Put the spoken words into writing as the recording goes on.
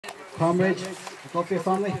comrades, the Duffy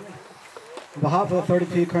family, on behalf of the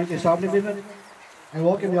 32 County Assembly Movement, I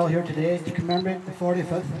welcome you all here today to commemorate the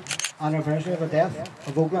 45th anniversary of the death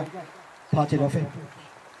of OglaIgh, Patsy Duffy.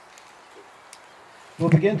 We'll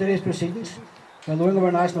begin today's proceedings by lowering of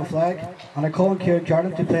our national flag, and I call on Ciarán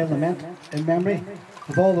Carlin to play a lament in memory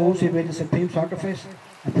of all those who made the supreme sacrifice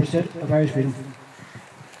in pursuit of Irish freedom.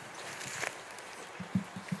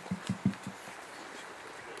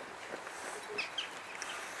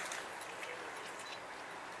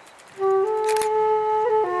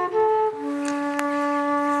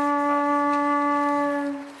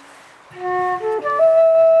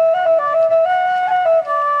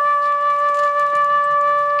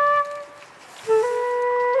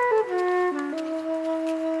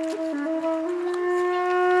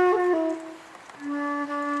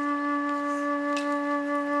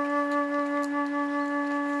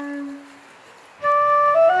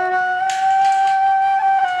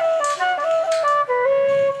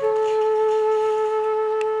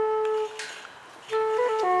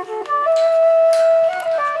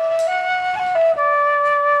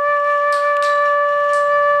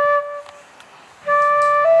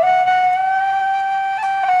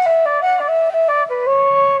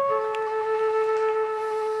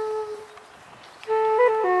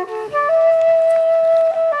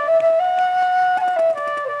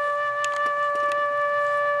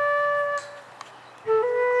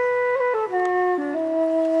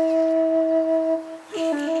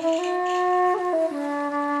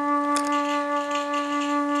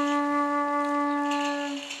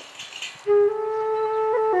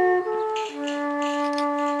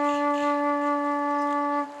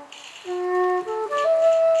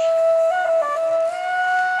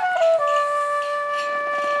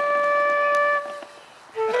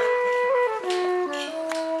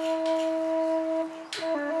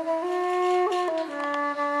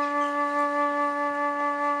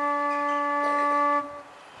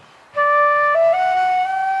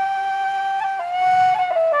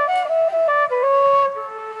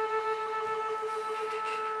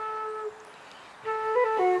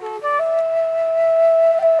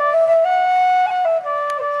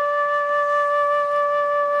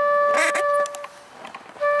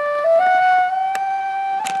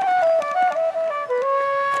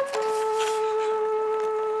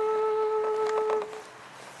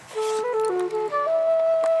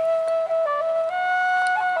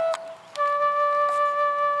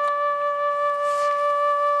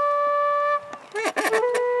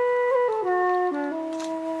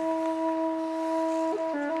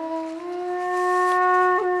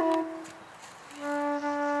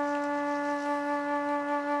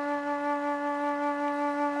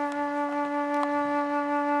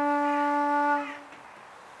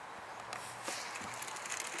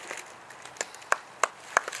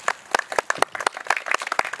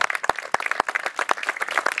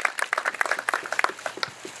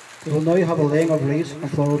 We will now have a laying of wreaths and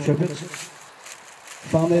floral tributes.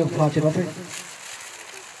 Family of Patsy Duffy.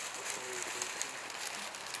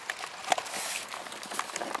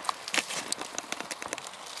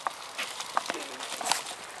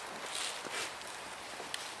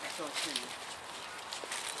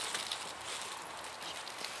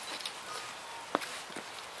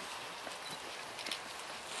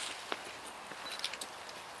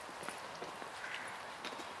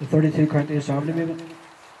 The 32 County Assembly Movement.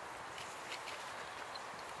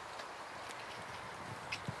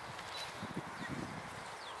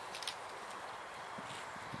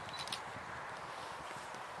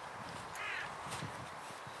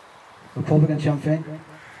 Republican Sinn Féin.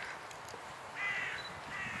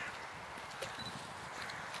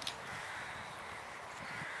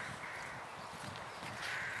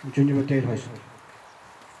 Junior McDade House.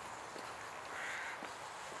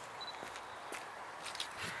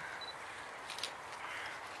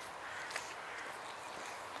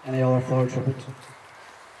 Any other flower tributes?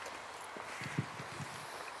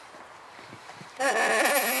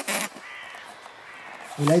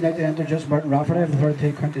 We'd like now to introduce Martin Rafferty of the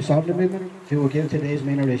 32 County Assembly Movement, who will give today's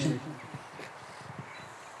main oration.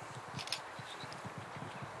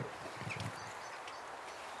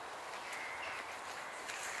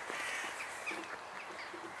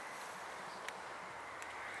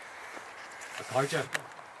 It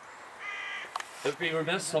would be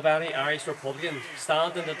remiss of any Irish Republican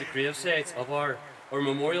standing at the gravesides of our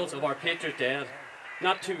memorials of our patriot dead,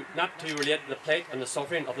 not to relate the plight and the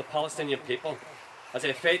suffering of the Palestinian people as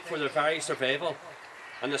they fight for their very survival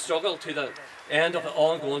and the struggle to the end of the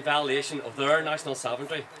ongoing violation of their national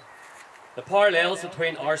sovereignty. The parallels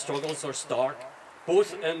between our struggles are stark,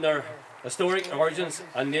 both in their historic origins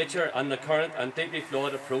and nature, and the current and deeply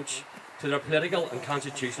flawed approach to their political and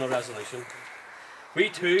constitutional resolution. We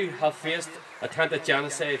too have faced attempted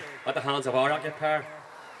genocide at the hands of our occupier.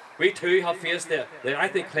 We too have faced the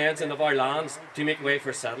ethnic cleansing of our lands to make way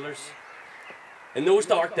for settlers. In those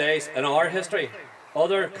dark days in our history,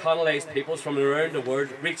 other colonised peoples from around the world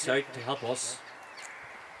reached out to help us.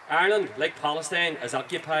 Ireland, like Palestine, is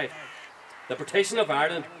occupied. The partition of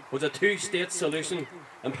Ireland was a two-state solution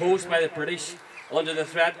imposed by the British under the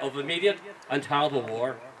threat of immediate and terrible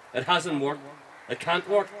war. It hasn't worked. It can't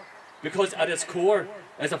work, because at its core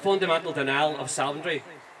is a fundamental denial of sovereignty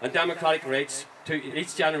and democratic rights to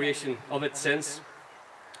each generation of it since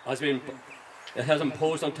it has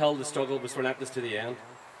imposed until the struggle was relentless to the end.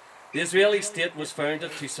 The Israeli state was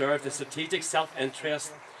founded to serve the strategic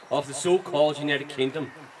self-interest of the so-called United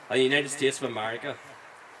Kingdom and the United States of America.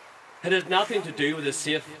 It had nothing to do with the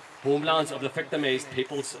safe homelands of the victimised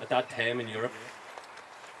peoples at that time in Europe.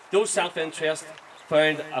 Those self-interests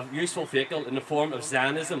found a useful vehicle in the form of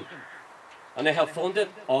Zionism, and they have funded,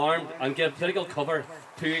 armed and given political cover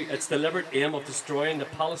to its deliberate aim of destroying the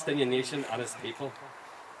Palestinian nation and its people.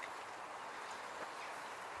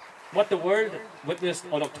 What the world witnessed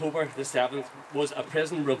on October the 7th was a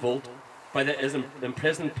prison revolt by the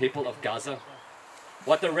imprisoned people of Gaza.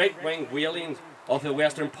 What the right-wing wailing of the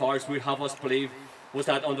Western powers would have us believe was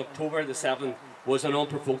that on October the 7th was an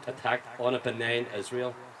unprovoked attack on a benign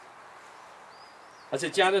Israel. As the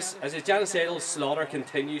genocidal slaughter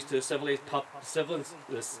continues to the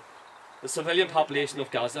civilian population of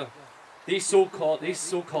Gaza, these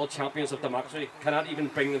so-called champions of democracy cannot even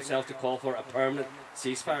bring themselves to call for a permanent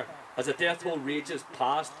ceasefire, as the death toll reaches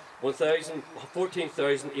past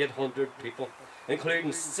 14,800 people,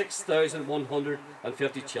 including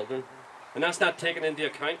 6,150 children. And that's not taken into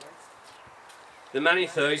account the many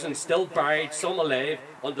thousands still buried, some alive,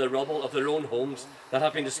 under the rubble of their own homes that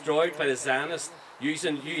have been destroyed by the Zionists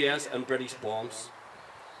using US and British bombs.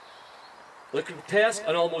 The grotesque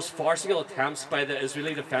and almost farcical attempts by the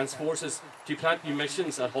Israeli Defence Forces to plant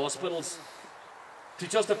munitions at hospitals to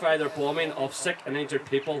justify their bombing of sick and injured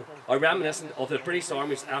people are reminiscent of the British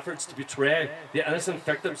Army's efforts to betray the innocent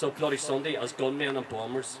victims of Bloody Sunday as gunmen and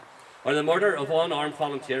bombers, or the murder of unarmed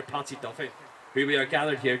volunteer Patsy Duffy, who we are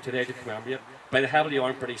gathered here today to commemorate, by the heavily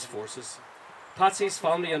armed British forces. Patsy's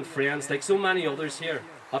family and friends, like so many others here,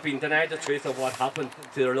 have been denied the truth of what happened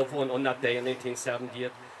to their loved one on that day in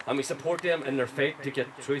 1978, and we support them in their fight to get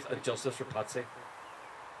truth and justice for Patsy.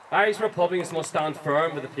 Irish Republicans must stand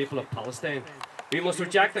firm with the people of Palestine. We must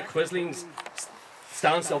reject the quisling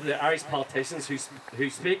stance of the Irish politicians who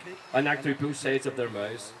speak and act through both sides of their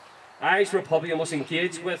mouths. Irish Republicans must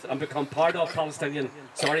engage with and become part of Palestinian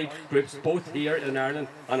solidarity groups both here in Ireland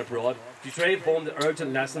and abroad to drive home the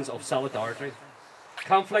urgent lessons of solidarity.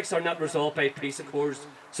 Conflicts are not resolved by peace accords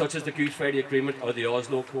such as the Good Friday Agreement or the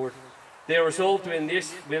Oslo Accord. They are resolved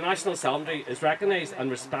when national sovereignty is recognised and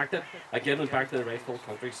respected and given back to the rightful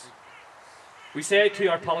countries. We say to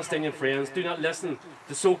our Palestinian friends, do not listen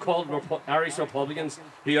to so-called Irish Republicans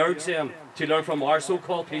who urge them to learn from our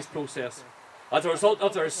so-called peace process. As a result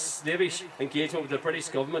of their slavish engagement with the British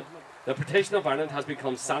government, the partition of Ireland has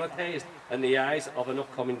become sanitised in the eyes of an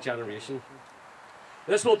upcoming generation.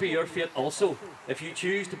 This will be your fate also if you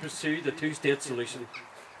choose to pursue the two-state solution.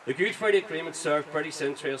 The Good Friday Agreement served British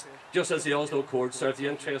interests just as the Oslo Accord served the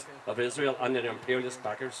interest of Israel and their imperialist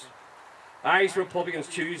backers. Irish Republicans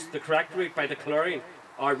choose the correct route by declaring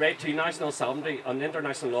our right to national sovereignty and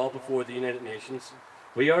international law before the United Nations.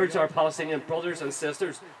 We urge our Palestinian brothers and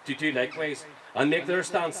sisters to do likewise and make their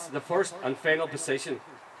stance the first and final position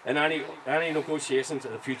in any negotiations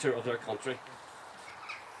in the future of their country.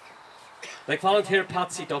 Like volunteer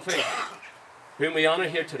Patsy Duffy, whom we honour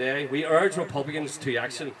here today, we urge Republicans to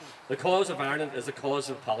action. The cause of Ireland is the cause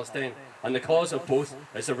of Palestine, and the cause of both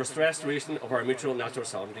is the restoration of our mutual natural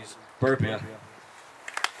sovereignties. Burbia.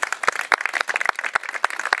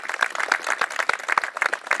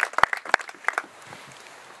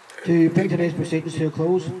 To bring today's proceedings to a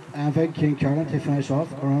close, I invite King Caroline to finish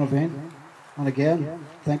off our honour vein. And again,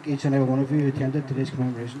 thank each and every one of you who attended today's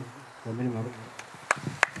commemoration.